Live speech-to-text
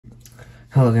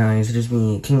Hello guys, it is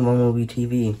me, King Bumblebee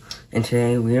TV, and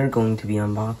today we are going to be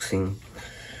unboxing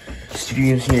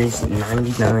Studio Series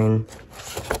 99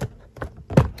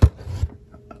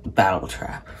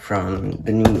 Battletrap from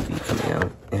the new movie coming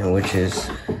out, and which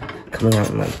is coming out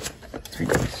in like 3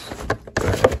 days.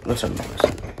 Alright, let's unbox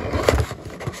it.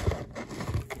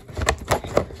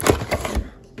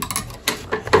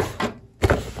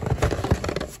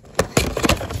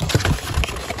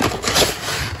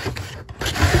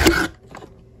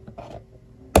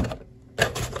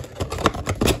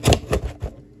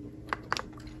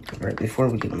 Right, before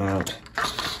we get them out,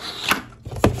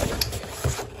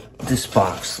 this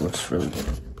box looks really good.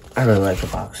 I really like the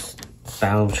box.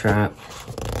 Battletrap,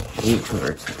 8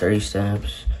 converts to 30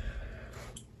 steps,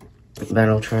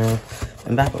 Battletrap,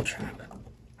 and Battletrap.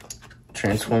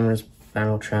 Transformers,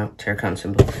 Battletrap, Terracon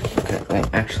symbol. Okay, wait,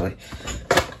 actually,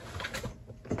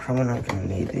 I'm probably not going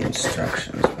to need the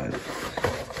instructions, but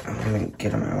I'm going to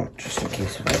get them out just in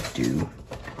case if I do.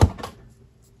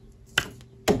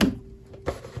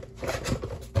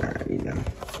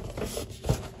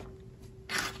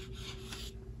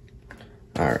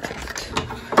 Alright.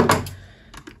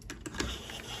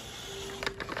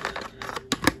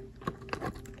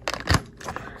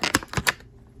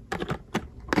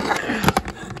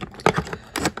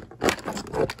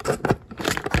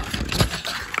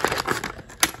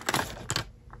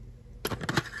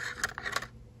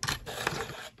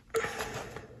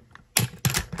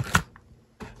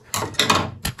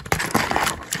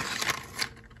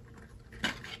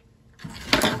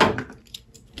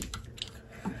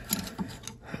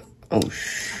 Oh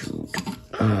shoot.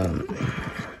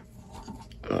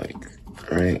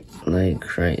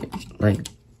 Like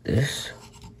this.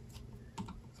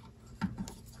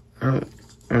 I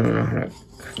don't know how to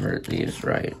convert these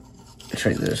right.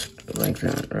 Try this like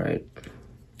that, right?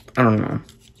 I don't know,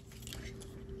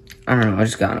 I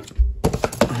just got it.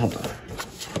 Hold on.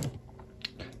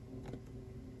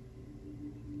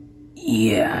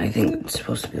 Yeah, I think it's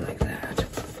supposed to be like that.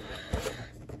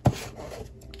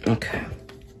 Okay.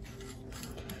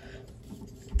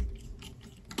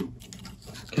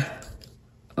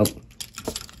 Oh.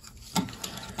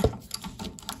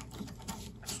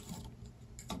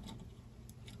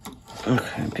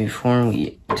 Okay, before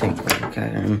we take a look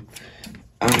at him,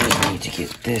 I need to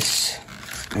get this.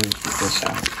 I need to get this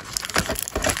out.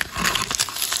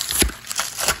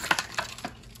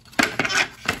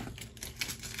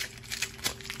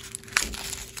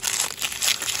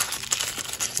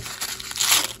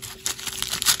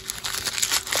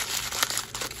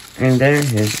 And there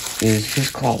is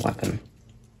his claw weapon.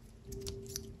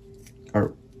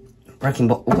 Or wrecking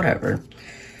ball, whatever.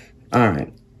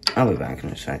 Alright, I'll be back in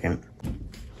a second.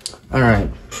 Alright.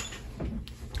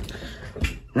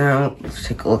 Now, let's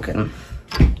take a look at him.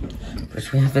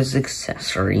 First we have his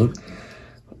accessory,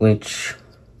 which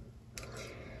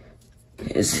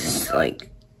is his,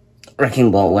 like,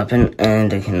 wrecking ball weapon,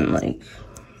 and it can, like,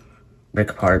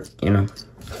 break apart, you know?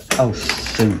 Oh,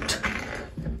 shoot.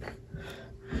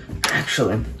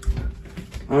 Actually,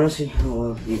 I want to see how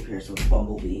well he appears with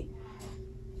Bumblebee,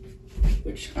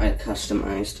 which I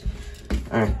customized.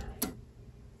 Alright.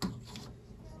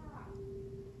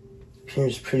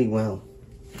 Appears pretty well.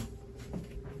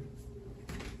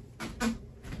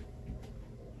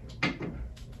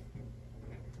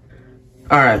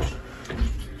 Alright.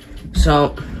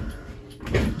 So,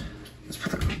 let's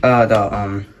put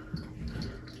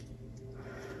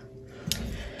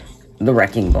the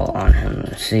wrecking ball on him.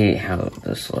 Let's see how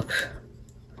this looks.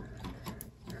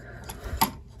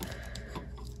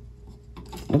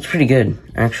 Looks pretty good,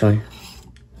 actually.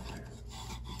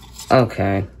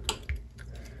 Okay.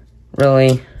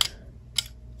 Really?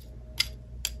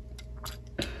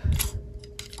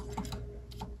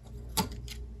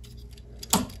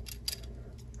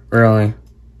 Really?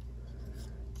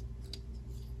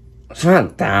 It's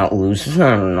not that loose. It's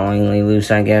not annoyingly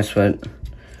loose, I guess, but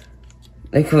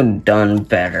they could have done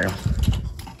better.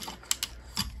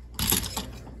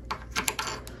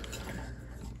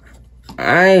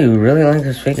 I really like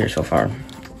this figure so far.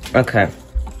 Okay.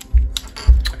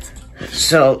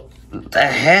 So, the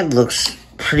head looks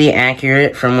pretty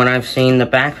accurate from what I've seen. The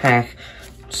backpack,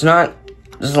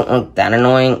 doesn't look that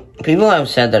annoying. People have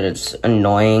said that it's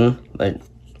annoying, but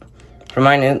for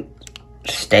mine it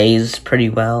stays pretty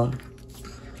well.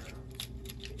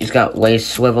 He's got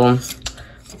waist swivel.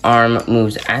 Arm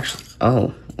moves actually.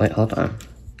 Oh, wait, hold on.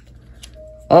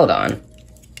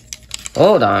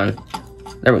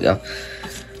 There we go.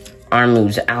 Arm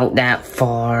moves out that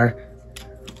far.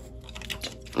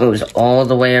 Moves all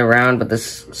the way around, but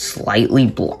this slightly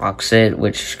blocks it,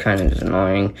 which kind of is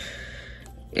annoying.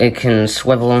 It can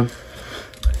swivel.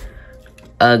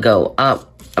 go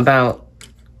up about,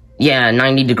 yeah,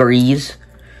 90 degrees.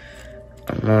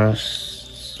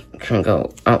 Almost, can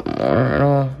go up more at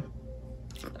all.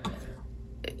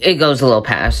 It goes a little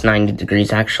past 90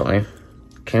 degrees, actually.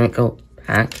 Can it go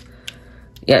back?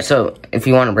 Yeah, so if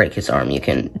you want to break his arm, you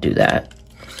can do that.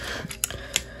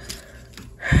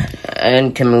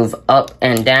 And can move up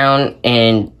and down,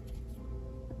 and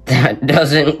that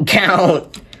doesn't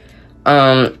count.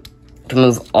 Can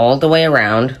move all the way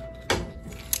around.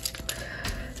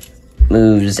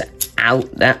 Moves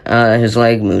out that, his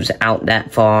leg moves out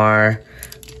that far.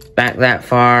 Back that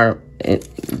far.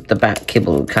 The back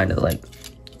kibble kind of like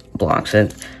blocks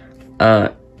it.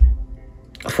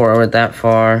 Forward that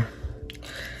far.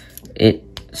 It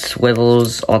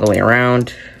swivels all the way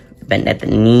around. Bend at the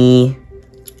knee.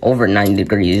 Over 90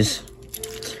 degrees.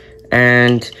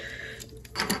 And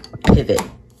pivot.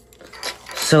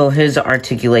 So his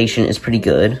articulation is pretty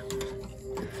good.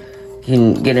 You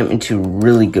can get him into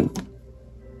really good...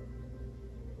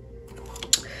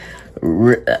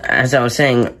 As I was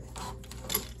saying...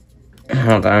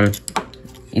 Hold on.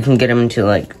 You can get him into,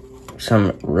 like,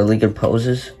 some really good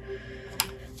poses.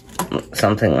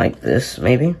 Something like this,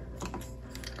 maybe.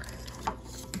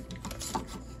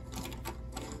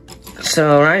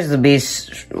 So, Rise of the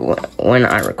Beast, when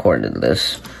I recorded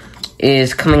this,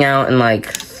 is coming out in, like,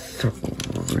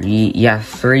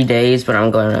 3 days, but I'm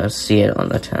going to see it on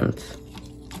the 10th.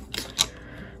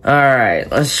 Alright,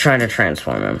 let's try to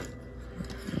transform him.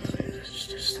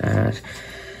 Just that.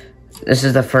 This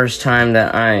is the first time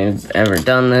that I've ever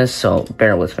done this, so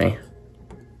bear with me.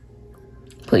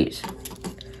 Please.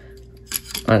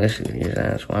 I guess you could use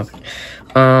that as a weapon.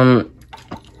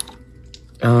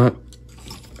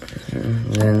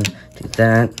 Then do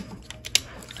that.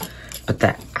 Put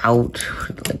that out.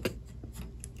 Like,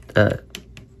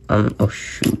 oh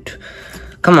shoot.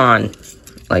 Come on.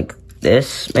 Like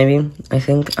this, maybe? I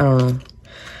think? I don't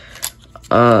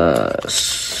know.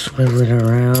 Swivel it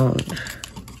around.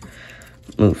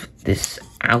 Move this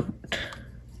out.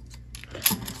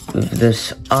 Move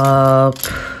this up.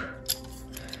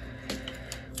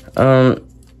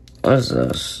 What is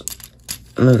this?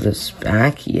 Move this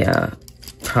back? Yeah,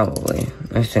 probably.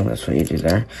 I think that's what you do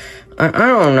there. I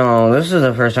don't know. This is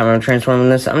the first time I'm transforming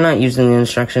this. I'm not using the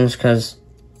instructions because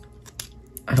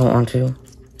I don't want to.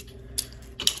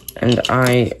 And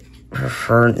I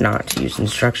prefer not to use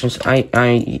instructions.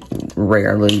 I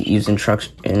rarely use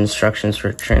instructions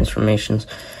for transformations.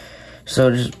 So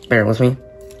just bear with me.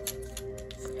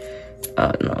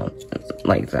 No,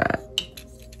 like that.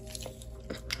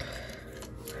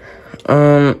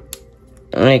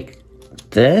 Like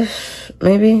this,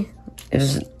 maybe?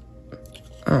 Is,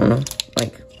 I don't know,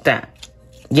 like that.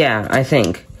 Yeah, I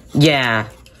think. Yeah.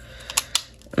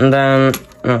 And then,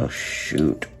 oh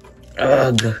shoot.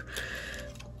 Ugh.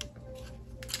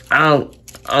 Oh,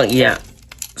 yeah.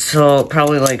 So,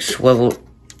 probably like swivel.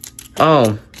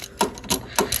 Oh.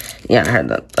 Yeah, I heard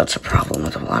that. That's a problem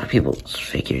with a lot of people's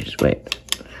figures. Wait.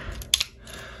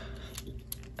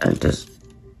 Are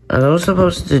those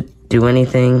supposed to do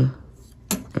anything?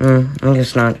 I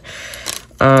guess not.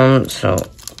 So,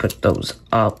 put those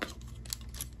up.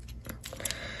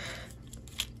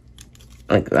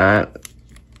 Like that.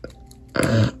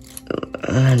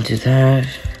 And do that.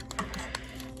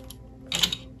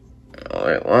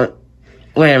 Wait, what?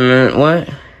 Wait a minute, what?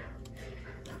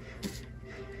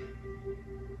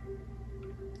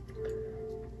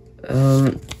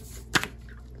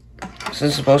 Is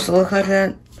this supposed to look like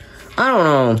that? I don't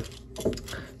know.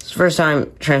 It's the first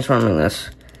time transforming this.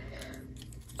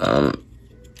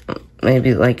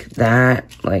 Maybe like that,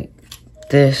 like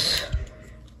this.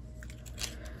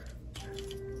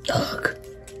 Ugh.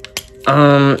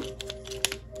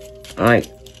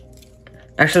 Like,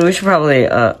 actually, we should probably,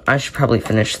 I should probably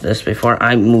finish this before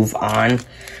I move on.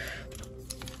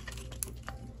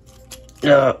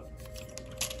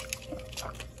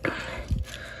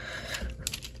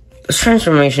 This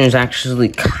transformation is actually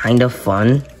kind of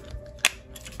fun.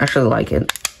 I actually like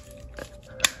it.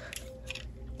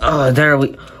 Oh,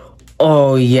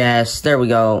 oh, yes, there we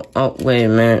go. Oh, wait a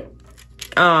minute.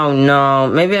 Oh, no,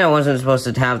 maybe I wasn't supposed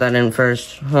to tap that in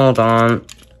first. Hold on.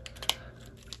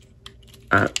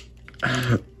 I'm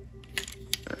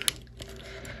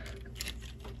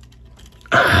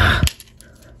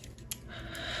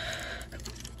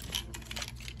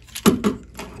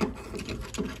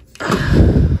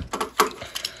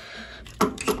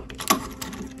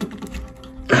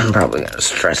probably gonna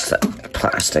stress that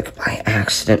plastic by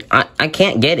accident. I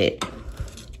can't get it.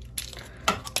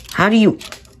 How do you...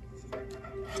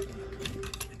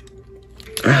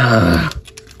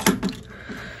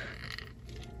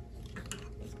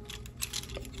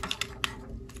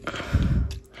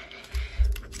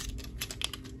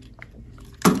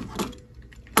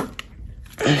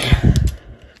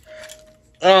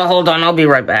 Oh, hold on, I'll be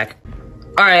right back.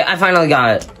 Alright, I finally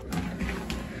got it.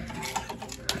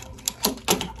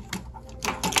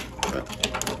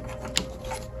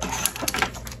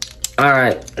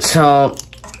 Alright, so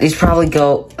these probably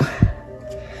go...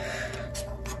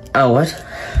 Oh, what?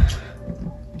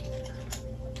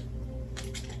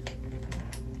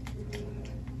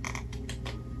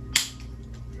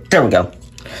 There we go.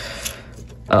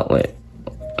 Oh, wait.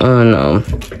 Oh, no.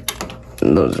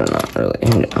 Those are not really...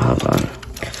 Hold on.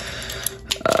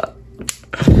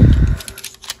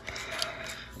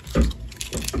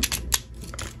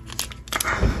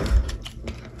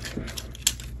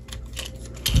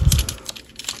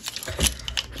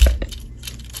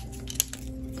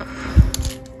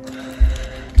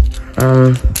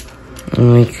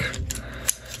 Like,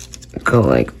 go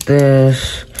like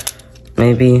this.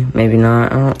 Maybe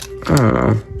not. I don't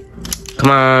know.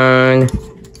 Come on.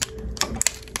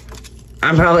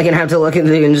 I'm probably gonna have to look at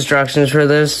the instructions for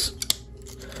this.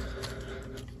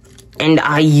 And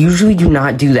I usually do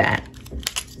not do that.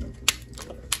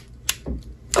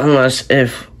 Unless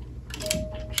if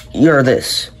you're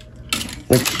this.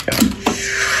 Which,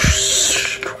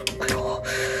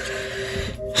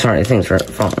 sorry, things are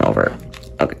falling over.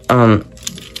 Okay,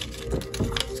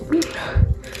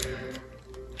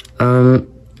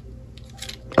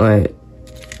 wait.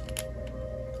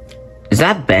 Is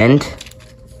that bent?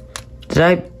 Did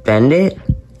I bend it?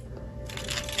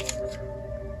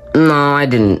 No, I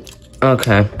didn't.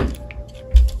 Okay.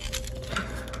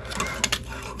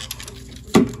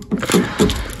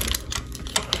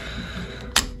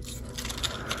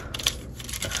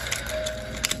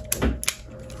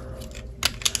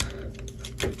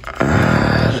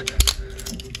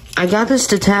 I got this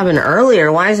to tab in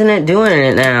earlier. Why isn't it doing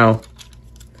it now?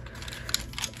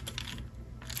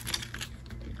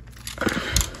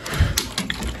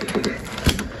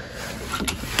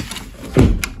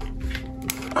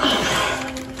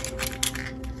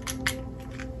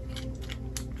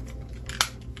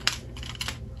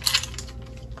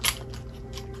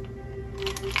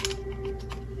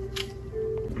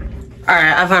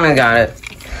 Alright, I finally got it.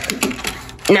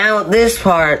 Now, this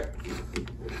part...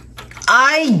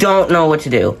 I don't know what to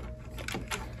do.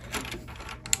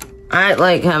 I,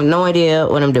 have no idea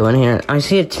what I'm doing here. I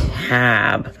see a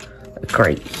tab.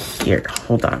 Right here.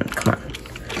 Hold on. Come on.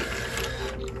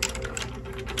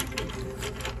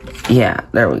 Yeah,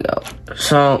 there we go.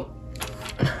 So...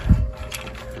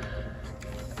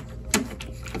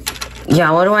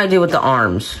 yeah, what do I do with the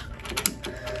arms?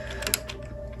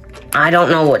 I don't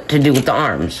know what to do with the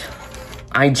arms.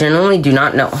 I generally do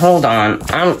not know. Hold on.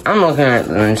 I'm looking at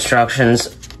the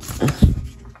instructions.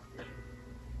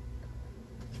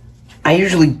 I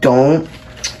usually don't,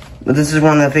 but this is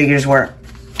one of the figures where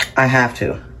I have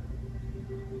to.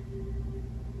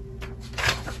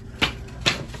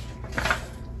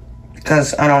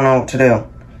 Because I don't know what to do.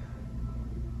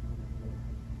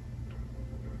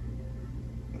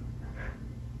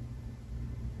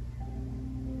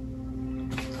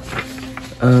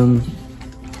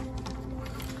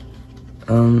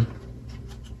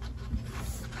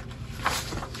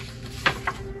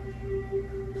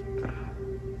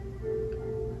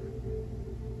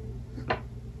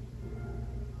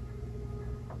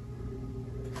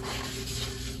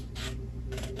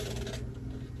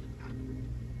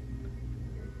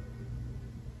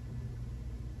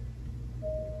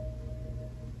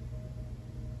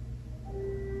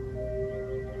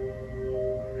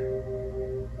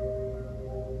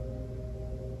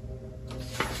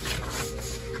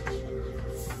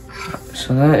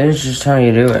 So that is just how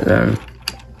you do it then.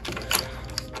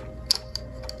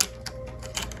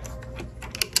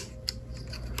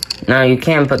 Now you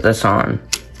can put this on,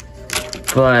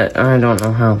 but I don't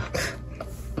know how.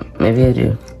 Maybe I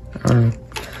do.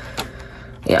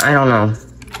 Yeah, I don't know.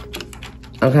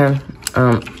 Okay.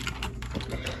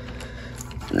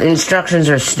 The instructions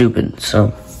are stupid,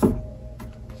 so.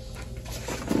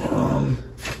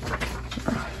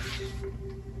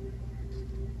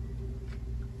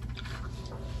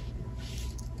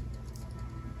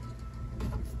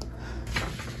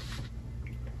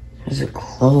 Is it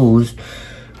closed?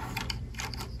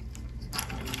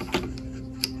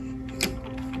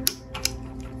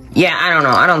 Yeah, I don't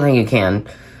know. I don't think you can.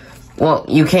 Well,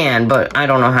 you can, but I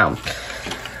don't know how.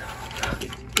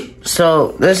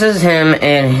 So, this is him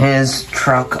in his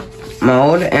truck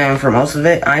mode, and for most of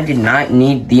it, I did not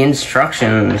need the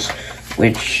instructions,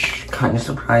 which kind of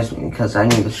surprised me, because I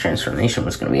knew this transformation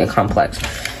was going to be a complex.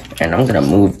 And I'm going to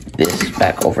move this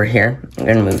back over here. I'm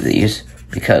going to move these,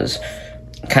 because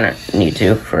I kind of need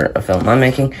to for a film I'm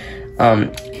making.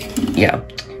 Yeah.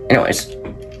 Anyways.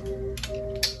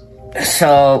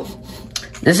 So,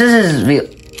 This is his real...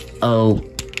 Oh.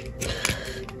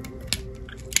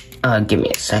 Give me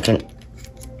a second.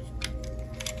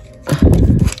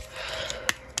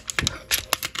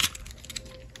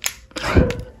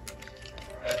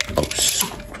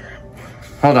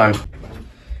 Hold on.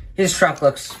 His truck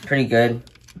looks pretty good.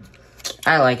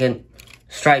 I like it.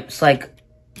 Stripes like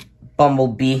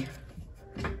Bumblebee.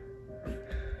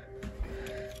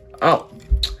 Oh.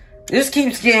 This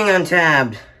keeps getting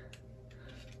untabbed.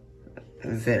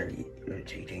 Very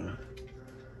irritating.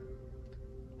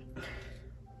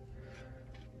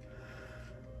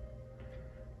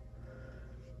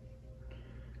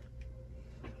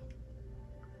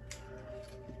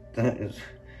 That is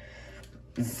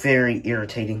very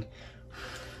irritating.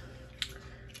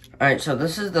 Alright, so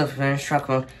this is the finished truck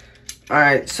mode.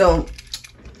 Alright, so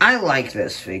I like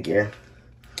this figure.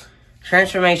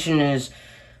 Transformation is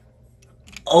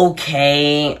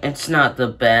okay. It's not the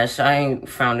best. I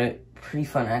found it pretty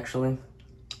fun, actually.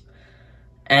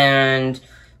 And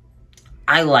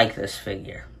I like this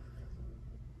figure.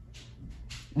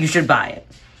 You should buy it.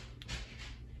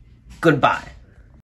 Goodbye.